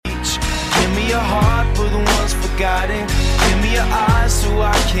heart for the ones forgotten. Give me your eyes so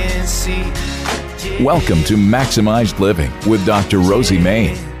I can see. Welcome to Maximized Living with Dr. Rosie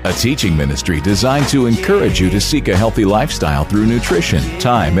Main, a teaching ministry designed to encourage you to seek a healthy lifestyle through nutrition,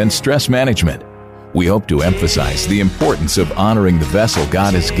 time, and stress management. We hope to emphasize the importance of honoring the vessel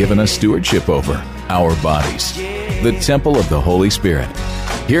God has given us stewardship over, our bodies, the temple of the Holy Spirit.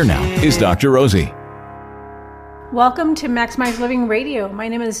 Here now is Dr. Rosie. Welcome to Maximize Living Radio. My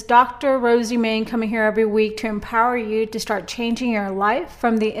name is Dr. Rosie Main, coming here every week to empower you to start changing your life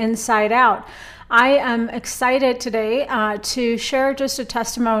from the inside out. I am excited today to share just a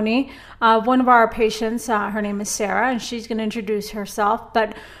testimony of one of our patients. Her name is Sarah, and she's going to introduce herself.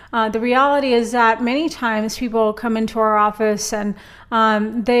 But the reality is that many times people come into our office and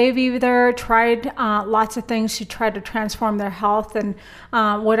they've either tried lots of things to try to transform their health. And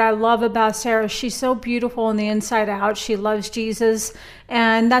what I love about Sarah, she's so beautiful on the inside out. She loves Jesus.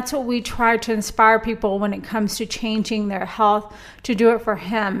 And that's what we try to inspire people when it comes to changing their health, to do it for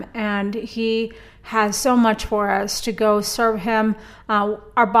Him. And He has so much for us to go serve Him.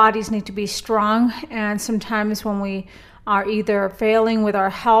 Our bodies need to be strong. And sometimes when we are either failing with our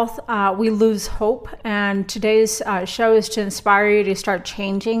health, we lose hope. And today's show is to inspire you to start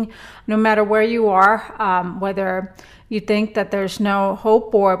changing no matter where you are, whether you think that there's no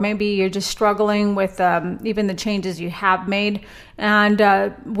hope, or maybe you're just struggling with even the changes you have made.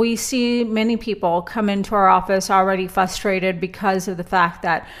 And we see many people come into our office already frustrated because of the fact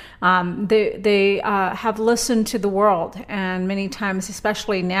that they have listened to the world. And many times,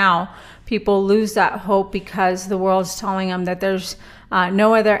 especially now, people lose that hope because the world's telling them that there's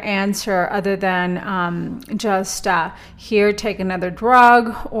no other answer other than just here, take another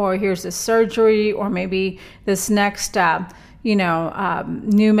drug, or here's a surgery, or maybe this next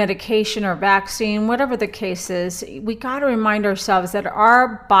new medication or vaccine, whatever the case is. We got to remind ourselves that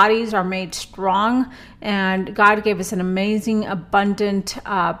our bodies are made strong, and God gave us an amazing, abundant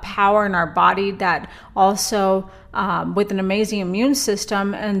power in our body that also with an amazing immune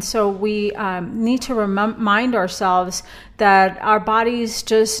system. And so we need to remind ourselves that our bodies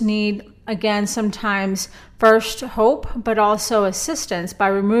just need, again, sometimes first hope, but also assistance by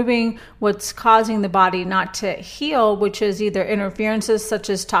removing what's causing the body not to heal, which is either interferences such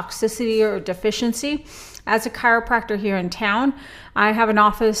as toxicity or deficiency. As a chiropractor here in town, I have an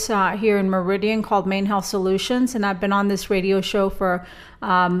office here in Meridian called Main Health Solutions, and I've been on this radio show for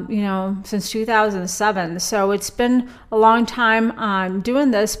since 2007. So it's been a long time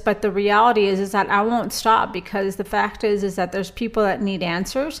doing this, but the reality is that I won't stop, because the fact is that there's people that need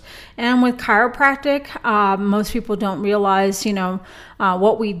answers. And with chiropractic, most people don't realize,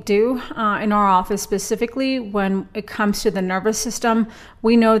 what we do in our office specifically when it comes to the nervous system.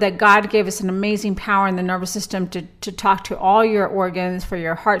 We know that God gave us an amazing power in the nervous system to talk to all your organs, for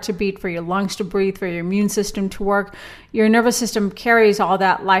your heart to beat, for your lungs to breathe, for your immune system to work. Your nervous system carries all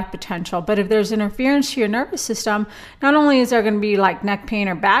that life potential. But if there's interference to your nervous system, not only is there going to be like neck pain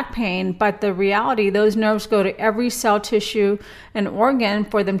or back pain, but the reality, those nerves go to every cell, tissue, and organ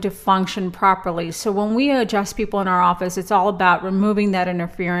for them to function properly. So when we adjust people in our office, it's all about removing that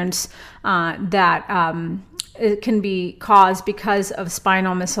interference it can be caused because of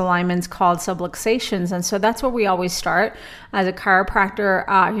spinal misalignments called subluxations. And so that's where we always start. As a chiropractor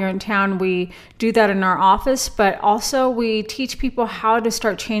here in town, we do that in our office, but also we teach people how to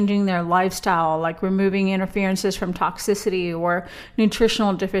start changing their lifestyle, like removing interferences from toxicity or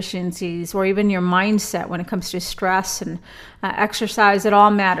nutritional deficiencies, or even your mindset when it comes to stress and exercise. It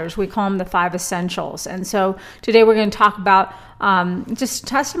all matters. We call them the 5 essentials. And so today we're going to talk about just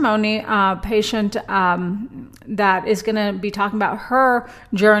testimony, patient that is going to be talking about her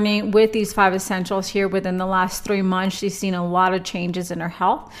journey with these 5 essentials here within the last 3 months. She's seen a lot of changes in her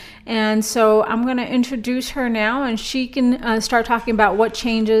health. And so I'm going to introduce her now, and she can start talking about what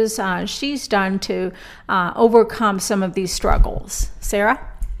changes she's done to overcome some of these struggles. Sarah?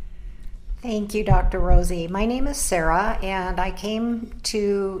 Thank you, Dr. Rosie. My name is Sarah, and I came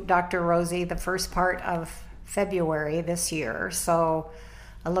to Dr. Rosie the first part of February this year, so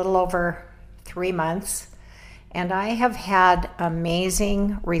a little over 3 months, and I have had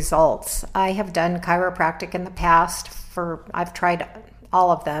amazing results. I have done chiropractic in the past. I've tried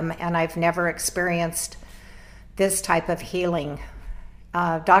all of them, and I've never experienced this type of healing.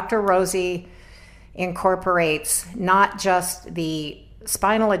 Dr. Rosie incorporates not just the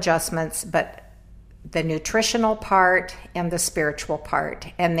spinal adjustments, but the nutritional part and the spiritual part,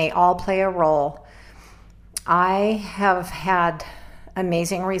 and they all play a role. I have had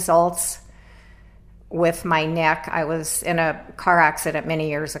amazing results with my neck. I was in a car accident many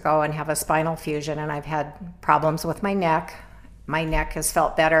years ago and have a spinal fusion, and I've had problems with my neck. My neck has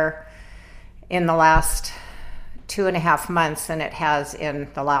felt better in the last 2.5 months than it has in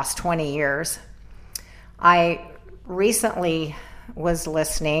the last 20 years. I recently was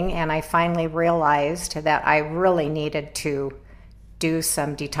listening and I finally realized that I really needed to do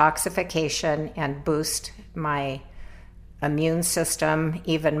some detoxification and boost my immune system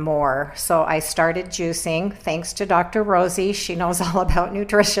even more. So I started juicing, thanks to Dr. Rosie. She knows all about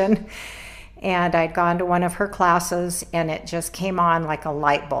nutrition. And I'd gone to one of her classes and it just came on like a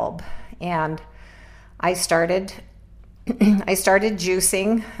light bulb. And I started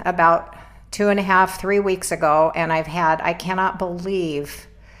juicing about 2.5, 3 weeks ago, and I cannot believe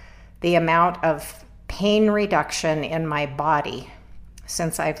the amount of pain reduction in my body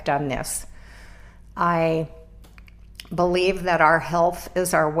since I've done this. I believe that our health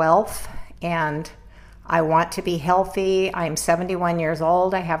is our wealth, and I want to be healthy. I'm 71 years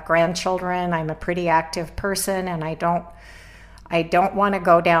old. I have grandchildren. I'm a pretty active person, and I don't want to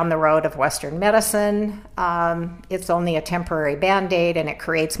go down the road of Western medicine. It's only a temporary Band-Aid, and it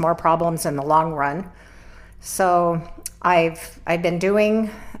creates more problems in the long run. So I've been doing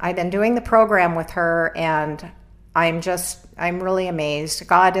the program with her, and I'm really amazed.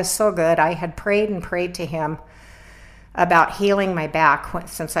 God is so good. I had prayed to him about healing my back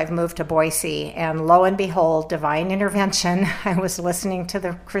since I've moved to Boise, and lo and behold, divine intervention. I was listening to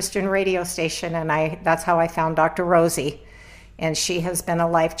the Christian radio station, and that's how I found Dr. Rosie. And she has been a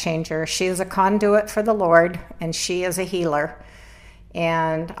life changer. She is a conduit for the Lord, and she is a healer.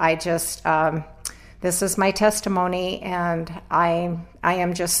 And this is my testimony, and I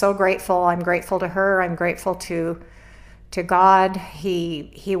am just so grateful. I'm grateful to her. I'm grateful to God.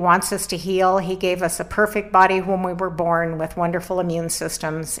 He wants us to heal. He gave us a perfect body when we were born with wonderful immune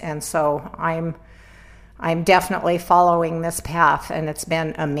systems. And so I'm definitely following this path, and it's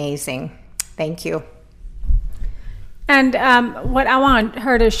been amazing. Thank you. And what I want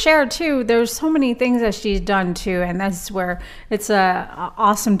her to share too, there's so many things that she's done too, and that's where it's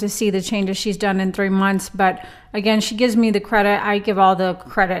awesome to see the changes she's done in 3 months. But again, she gives me the credit. I give all the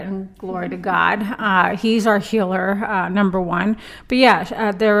credit and glory to God. He's our healer, number one. But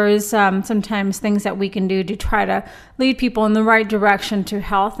yeah, there is sometimes things that we can do to try to lead people in the right direction to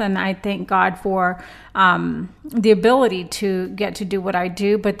health. And I thank God for the ability to get to do what I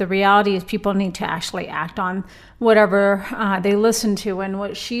do. But the reality is people need to actually act on whatever they listen to, and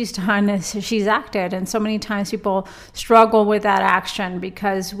what she's done is she's acted. And so many times people struggle with that action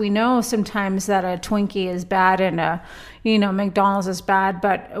because we know sometimes that a Twinkie is bad and McDonald's is bad,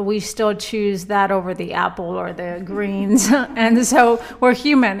 but we still choose that over the apple or the greens. And so we're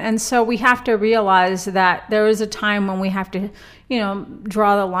human. And so we have to realize that there is a time when we have to,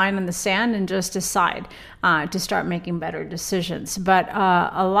 draw the line in the sand and just decide to start making better decisions. But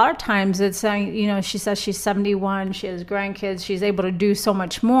a lot of times it's, she says she's 71, she has grandkids, she's able to do so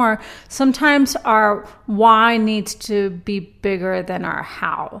much more. Sometimes our why needs to be bigger than our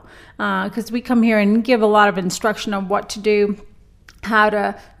how, because we come here and give a lot of instruction on what to do, how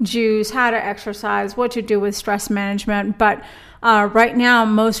to juice, how to exercise, what to do with stress management. But right now,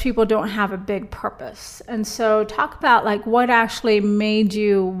 most people don't have a big purpose. And so talk about what actually made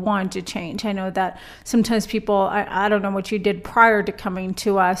you want to change. I know that sometimes people, I don't know what you did prior to coming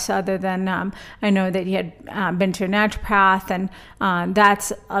to us, other than I know that you had been to a naturopath, and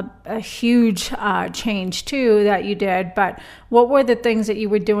that's a huge change too that you did. But what were the things that you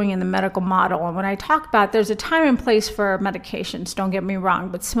were doing in the medical model? And when I talk about, there's a time and place for medications, don't get me wrong,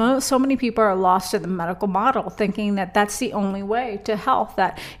 but so many people are lost in the medical model, thinking that that's the only way to health,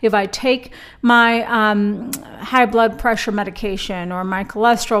 that if I take my high blood pressure medication or my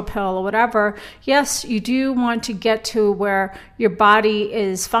cholesterol pill or whatever, yes, you do want to get to where your body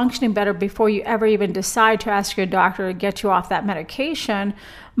is functioning better before you ever even decide to ask your doctor to get you off that medication.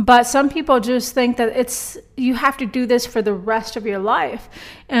 But some people just think that you have to do this for the rest of your life.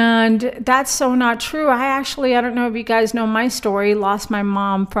 And that's so not true. I don't know if you guys know my story, lost my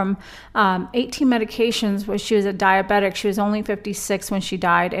mom from 18 medications when she was a diabetic. She was only 56 when she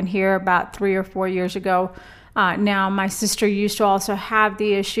died. And here about 3 or 4 years ago, now my sister used to also have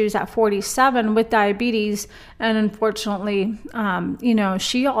the issues at 47 with diabetes. And unfortunately,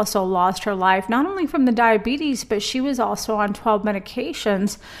 she also lost her life, not only from the diabetes, but she was also on 12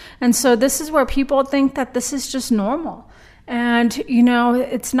 medications. And so this is where people think that this is just normal. And,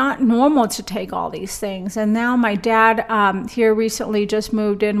 it's not normal to take all these things. And now my dad here recently just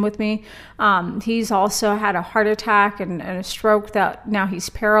moved in with me. He's also had a heart attack and a stroke that now he's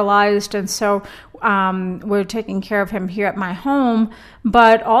paralyzed. And so we're taking care of him here at my home,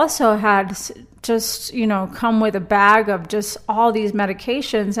 but also had just, come with a bag of just all these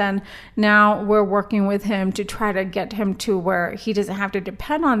medications. And now we're working with him to try to get him to where he doesn't have to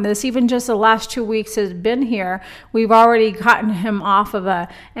depend on this. Even just the last 2 weeks has been here, we've already gotten him off of a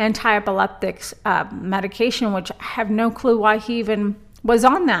anti-epileptic medication, which I have no clue why he even was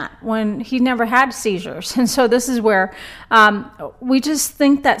on that when he never had seizures. And so this is where we just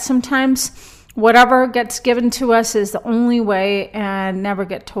think that sometimes whatever gets given to us is the only way, and never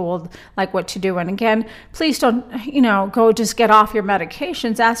get told like what to do. And again, please don't, go just get off your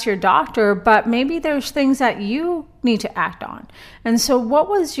medications, ask your doctor, but maybe there's things that you need to act on. And so what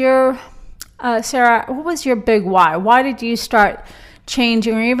was your, Sarah, what was your big why? Why did you start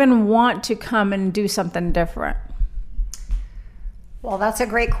changing or even want to come and do something different? Well, that's a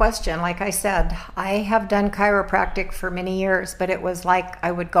great question. Like I said, I have done chiropractic for many years, but it was like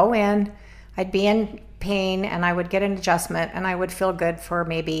I would go in, I'd be in pain, and I would get an adjustment, and I would feel good for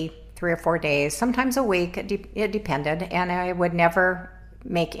maybe 3 or 4 days, sometimes a week. It depended, and I would never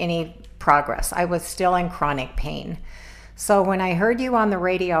make any progress. I was still in chronic pain. So when I heard you on the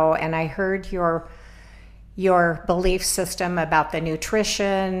radio and I heard your belief system about the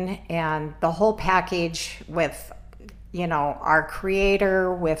nutrition and the whole package with our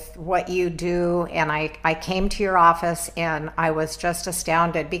creator, with what you do. And I came to your office and I was just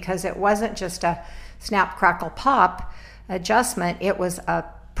astounded, because it wasn't just a snap, crackle, pop adjustment. It was a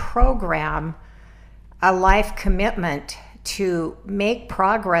program, a life commitment to make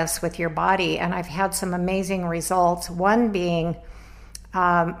progress with your body. And I've had some amazing results. One being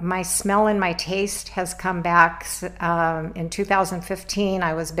my smell and my taste has come back. In 2015,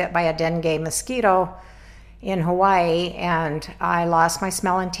 I was bit by a dengue mosquito in Hawaii, and I lost my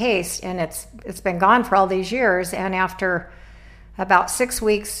smell and taste, and it's been gone for all these years. And after about 6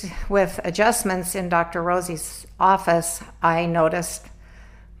 weeks with adjustments in Dr. Rosie's office, I noticed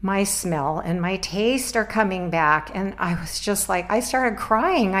my smell and my taste are coming back, and I was just like, I started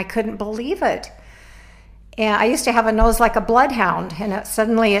crying. I couldn't believe it. And I used to have a nose like a bloodhound, and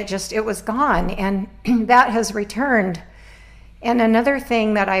suddenly it was gone, and that has returned. And another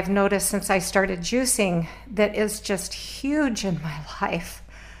thing that I've noticed since I started juicing that is just huge in my life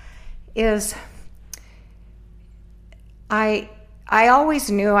is I always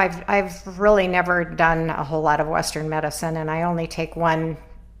knew I've really never done a whole lot of Western medicine, and I only take one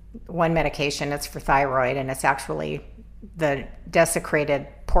medication. It's for thyroid, and it's actually the desiccated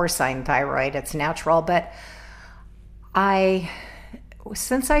porcine thyroid. It's natural, but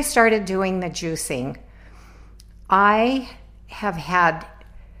since I started doing the juicing, I have had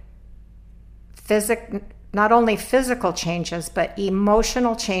not only physical changes, but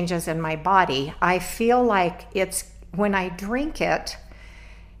emotional changes in my body. I feel like it's when I drink it,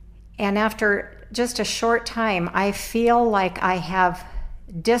 and after just a short time, I feel like I have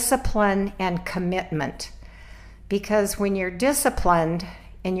discipline and commitment. Because when you're disciplined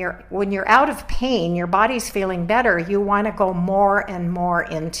and when you're out of pain, your body's feeling better, you want to go more and more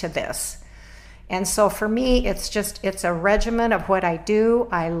into this. And so for me, it's a regimen of what I do.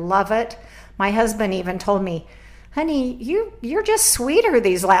 I love it. My husband even told me, honey, you're just sweeter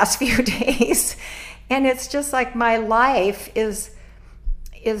these last few days. And it's just like my life is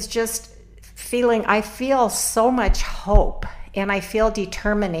just I feel so much hope, and I feel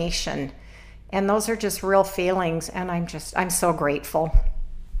determination. And those are just real feelings, and I'm so grateful.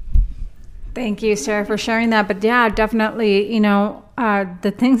 Thank you, Sarah, for sharing that. But yeah, definitely,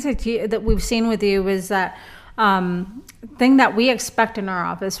 the things that we've seen with you is that thing that we expect in our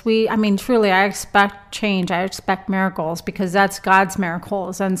office. Truly, I expect change. I expect miracles, because that's God's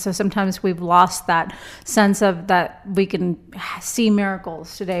miracles. And so sometimes we've lost that sense of that we can see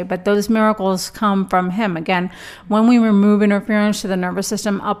miracles today, but those miracles come from Him. Again, when we remove interference to the nervous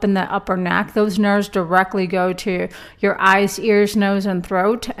system up in the upper neck, those nerves directly go to your eyes, ears, nose, and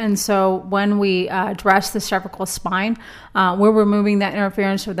throat. And so when we address the cervical spine, we're removing that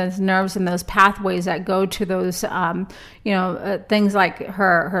interference with those nerves and those pathways that go to those things like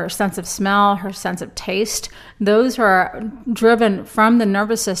her sense of smell, her sense of taste. Those are driven from the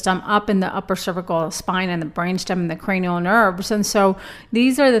nervous system up in the upper cervical spine and the brainstem and the cranial nerves. And so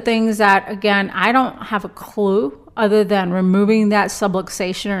these are the things that, again, I don't have a clue other than removing that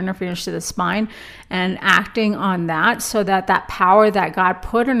subluxation or interference to the spine and acting on that, so that that power that God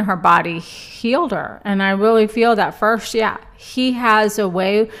put in her body healed her. And I really feel that first, He has a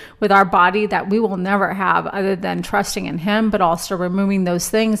way with our body that we will never have other than trusting in Him, but also removing those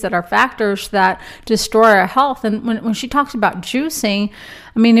things that are factors that destroy our health. And when she talks about juicing,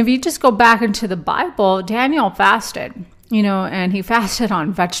 if you just go back into the Bible, Daniel fasted. and he fasted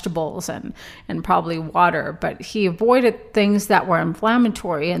on vegetables and probably water, but he avoided things that were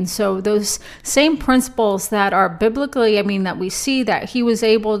inflammatory. And so those same principles that are biblically, that we see that he was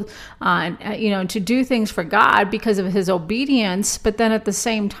able, to do things for God because of his obedience, but then at the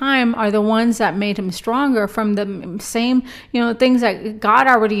same time are the ones that made him stronger from the same, things that God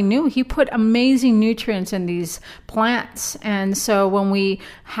already knew. He put amazing nutrients in these plants. And so when we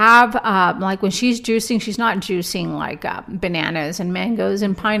have, like when she's juicing, she's not juicing like bananas and mangoes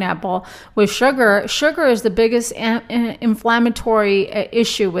and pineapple with sugar. Sugar is the biggest inflammatory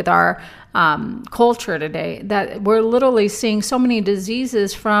issue with our culture today, that we're literally seeing so many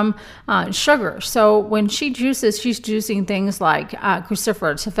diseases from sugar. So when she juices, she's juicing things like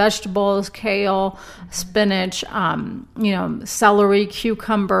cruciferous vegetables, kale, spinach, celery,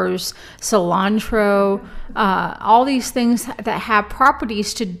 cucumbers, cilantro, all these things that have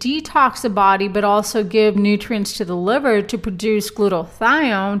properties to detox the body, but also give nutrients to the liver to produce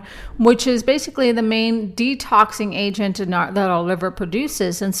glutathione, which is basically the main detoxing agent that our liver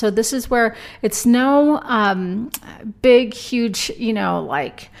produces. And so this is where it's no big, huge,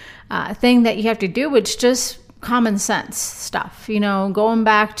 thing that you have to do. It's just common sense stuff, going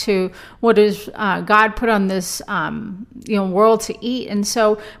back to what is God put on this world to eat. And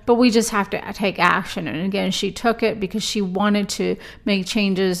so, but we just have to take action. And again, she took it because she wanted to make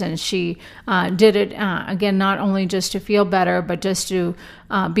changes, and she did it again, not only just to feel better, but just to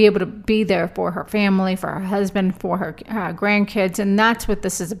be able to be there for her family, for her husband, for her grandkids. And that's what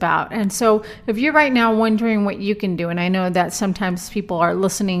this is about. And so if you're right now wondering what you can do, and I know that sometimes people are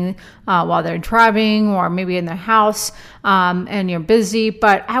listening while they're driving or maybe in their house, and you're busy,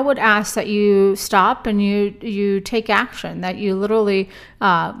 but I would ask that you stop and you take action, that you literally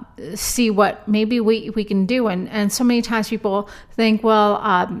see what maybe we can do. And so many times people think, well,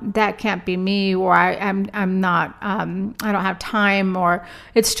 that can't be me, or I'm not, I don't have time, or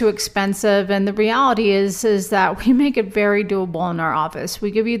it's too expensive. And the reality is that we make it very doable in our office.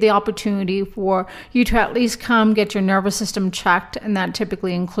 We give you the opportunity for you to at least come get your nervous system checked, and that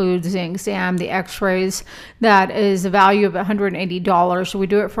typically includes the exam, the x-rays. That is a value of $180. So we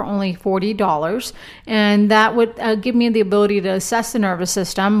do it for only $40. And that would give me the ability to assess the nervous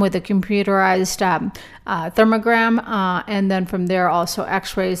system with a computerized thermogram, and then from there also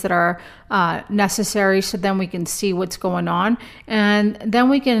x-rays that are necessary, so then we can see what's going on, and then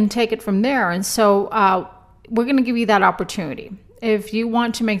we can take it from there. And so we're going to give you that opportunity. If you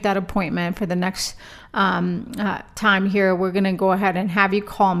want to make that appointment for the next time here, we're going to go ahead and have you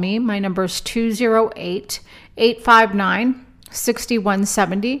call me. My number is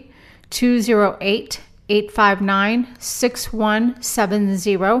 208-859-6170,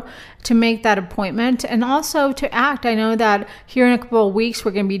 208-859-6170 to make that appointment, and also to act. I know that here in a couple of weeks,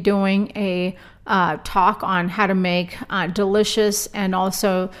 we're going to be doing a talk on how to make delicious and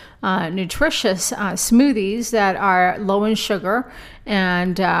also nutritious smoothies that are low in sugar.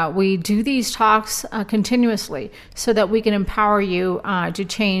 And we do these talks continuously so that we can empower you to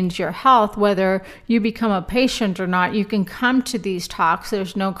change your health. Whether you become a patient or not, you can come to these talks.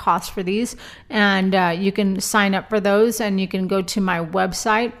 There's no cost for these. And you can sign up for those, and you can go to my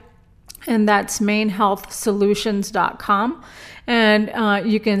website, and that's mainhealthsolutions.com.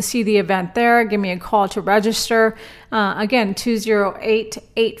 And you can see the event there. Give me a call to register. Again,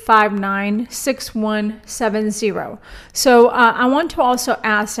 208-859-6170. So I want to also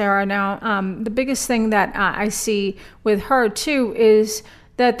ask Sarah now, the biggest thing that I see with her too is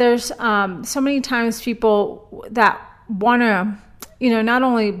that there's so many times people that want to, not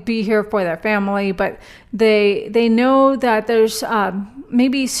only be here for their family, but they know that there's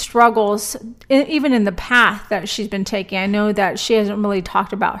maybe struggles even in the path that she's been taking. I know that she hasn't really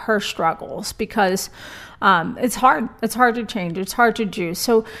talked about her struggles because it's hard. It's hard to change. It's hard to do.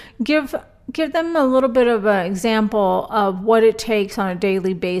 So give them a little bit of an example of what it takes on a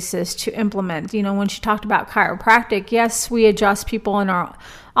daily basis to implement. When she talked about chiropractic, yes, we adjust people in our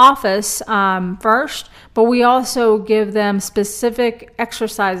office first, but we also give them specific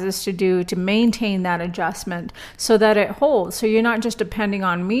exercises to do to maintain that adjustment so that it holds. So you're not just depending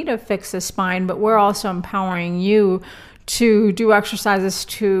on me to fix the spine, but we're also empowering you to do exercises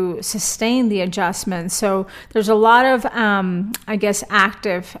to sustain the adjustment. So there's a lot of,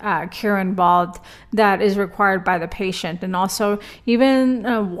 active care involved that is required by the patient. And also even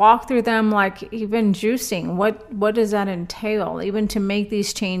walk through them, like even juicing. What does that entail? Even to make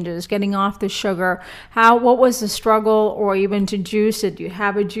these changes, getting off the sugar, what was the struggle, or even to juice it? Do you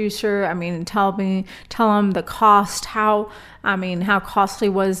have a juicer? Tell them the cost. How costly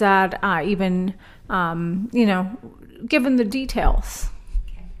was that? Given the details.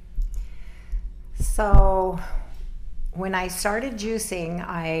 So when I started juicing,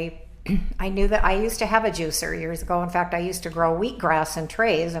 I knew that I used to have a juicer years ago. In fact, I used to grow wheatgrass in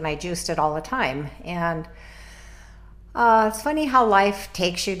trays, and I juiced it all the time. And it's funny how life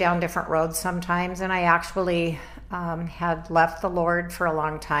takes you down different roads sometimes. And I actually had left the Lord for a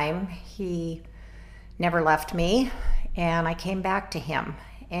long time. He never left me, and I came back to him.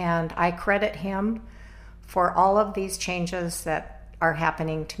 And I credit him for all of these changes that are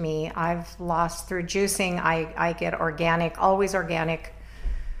happening to me. I've lost through juicing. I get organic, always organic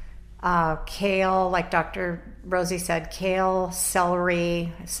kale, like Dr. Rosie said, kale,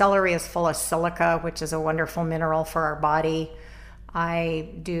 celery. Celery is full of silica, which is a wonderful mineral for our body. I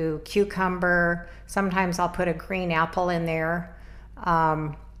do cucumber. Sometimes I'll put a green apple in there.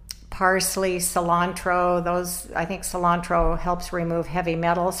 Parsley, cilantro. I think cilantro helps remove heavy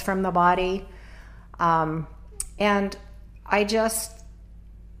metals from the body. And I guess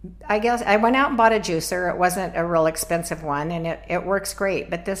I went out and bought a juicer. It wasn't a real expensive one, and it works great.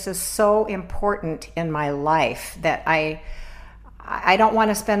 But this is so important in my life that I don't want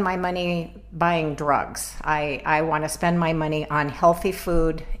to spend my money buying drugs. I want to spend my money on healthy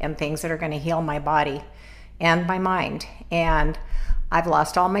food and things that are going to heal my body and my mind. And I've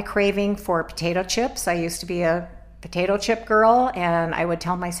lost all my craving for potato chips. I used to be a potato chip girl, and I would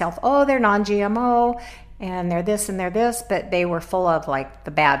tell myself, oh, they're non-GMO, and they're this and they're this, but they were full of like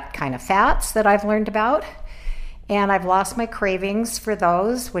the bad kind of fats that I've learned about. And I've lost my cravings for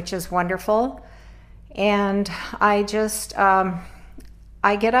those, which is wonderful. And I just, I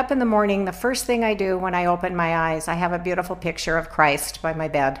get up in the morning, the first thing I do when I open my eyes, I have a beautiful picture of Christ by my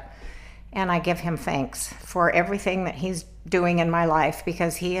bed. And I give him thanks for everything that he's doing in my life,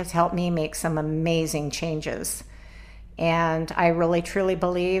 because he has helped me make some amazing changes. And I really, truly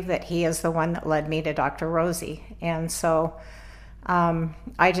believe that he is the one that led me to Dr. Rosie. And so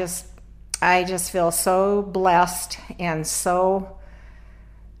I just feel so blessed and so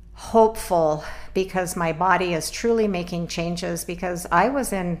hopeful, because my body is truly making changes, because I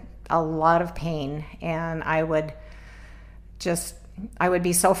was in a lot of pain, and I would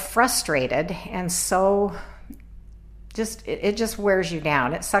be so frustrated and so it just wears you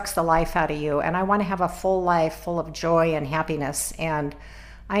down. It sucks the life out of you. And I want to have a full life full of joy and happiness. And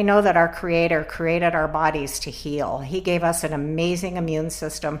I know that our Creator created our bodies to heal. He gave us an amazing immune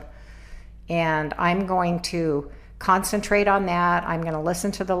system. And I'm going to concentrate on that. I'm going to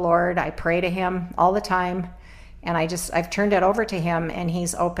listen to the Lord. I pray to him all the time. And I've turned it over to him, and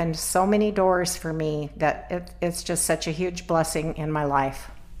he's opened so many doors for me that it's just such a huge blessing in my life.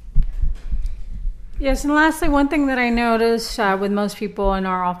 Yes, and lastly, one thing that I notice with most people in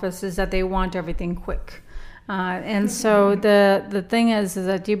our office is that they want everything quick. And so the thing is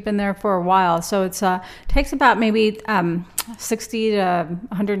that you've been there for a while. So it takes about maybe 60 to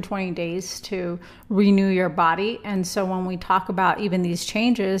 120 days to renew your body. And so when we talk about even these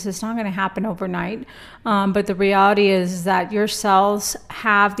changes, it's not going to happen overnight. But the reality is that your cells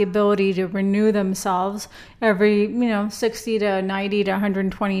have the ability to renew themselves every, 60 to 90 to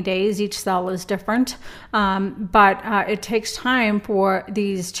 120 days. Each cell is different. But it takes time for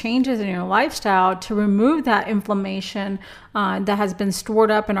these changes in your lifestyle to remove that inflammation that has been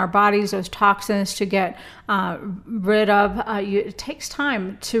stored up in our bodies, those toxins, to get rid of. It takes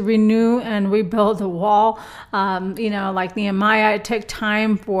time to renew and rebuild the wall. Like Nehemiah, it took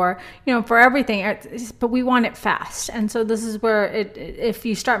time for everything, but we want it fast. And so this is where if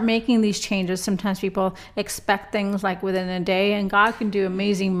you start making these changes, sometimes people expect things like within a day, and God can do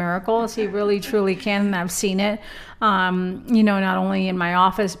amazing miracles. He really, truly can. And I've seen it, not only in my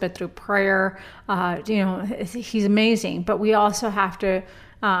office, but through prayer. He's amazing. But we also have to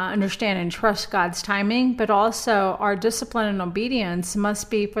understand and trust God's timing, but also our discipline and obedience must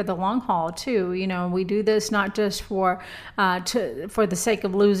be for the long haul too. We do this not just for the sake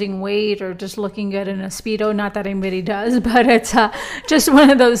of losing weight or just looking good in a Speedo. Not that anybody does, but it's just one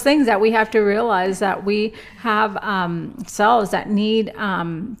of those things that we have to realize that we have cells that need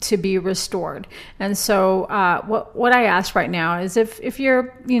to be restored. And so what I ask right now is if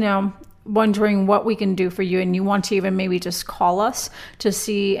you're wondering what we can do for you, and you want to even maybe just call us to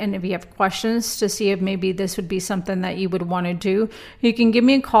see, and if you have questions, to see if maybe this would be something that you would want to do, you can give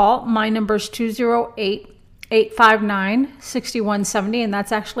me a call. My number is 208-859-6170, and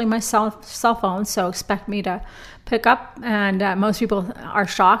that's actually my cell phone, so expect me to pick up. And most people are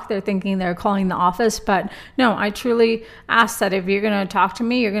shocked. They're thinking they're calling the office, but no, I truly ask that if you're going to talk to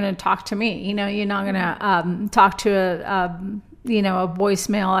me, you're going to talk to me. You're not going to talk to a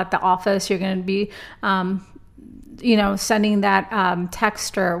voicemail at the office. You're going to be sending that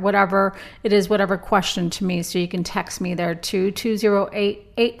text or whatever it is, whatever question to me. So you can text me there to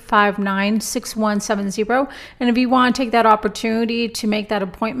 208-859-6170. And if you want to take that opportunity to make that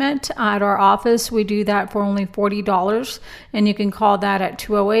appointment at our office, we do that for only $40. And you can call that at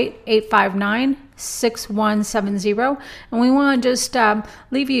 208-859-6170. And we want to just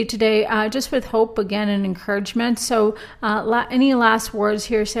leave you today just with hope again and encouragement. So any last words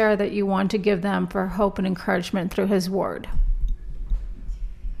here, Sarah, that you want to give them for hope and encouragement through his word?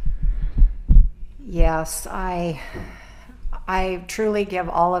 Yes, I truly give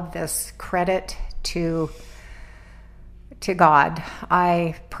all of this credit to God.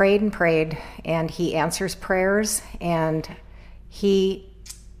 I prayed and prayed, and he answers prayers, and he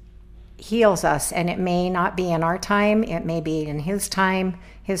heals us. And it may not be in our time, it may be in his time.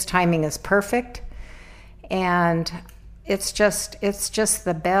 His timing is perfect, and it's just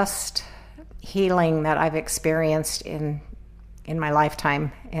the best healing that I've experienced in my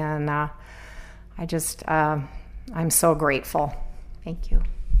lifetime. And I'm so grateful. Thank you.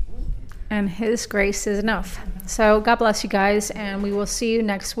 And his grace is enough. So God bless you guys, and we will see you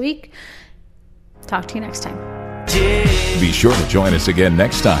next week. Talk to you next time. Be sure to join us again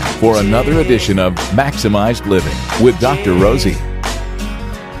next time for another edition of Maximized Living with Dr. Rosie.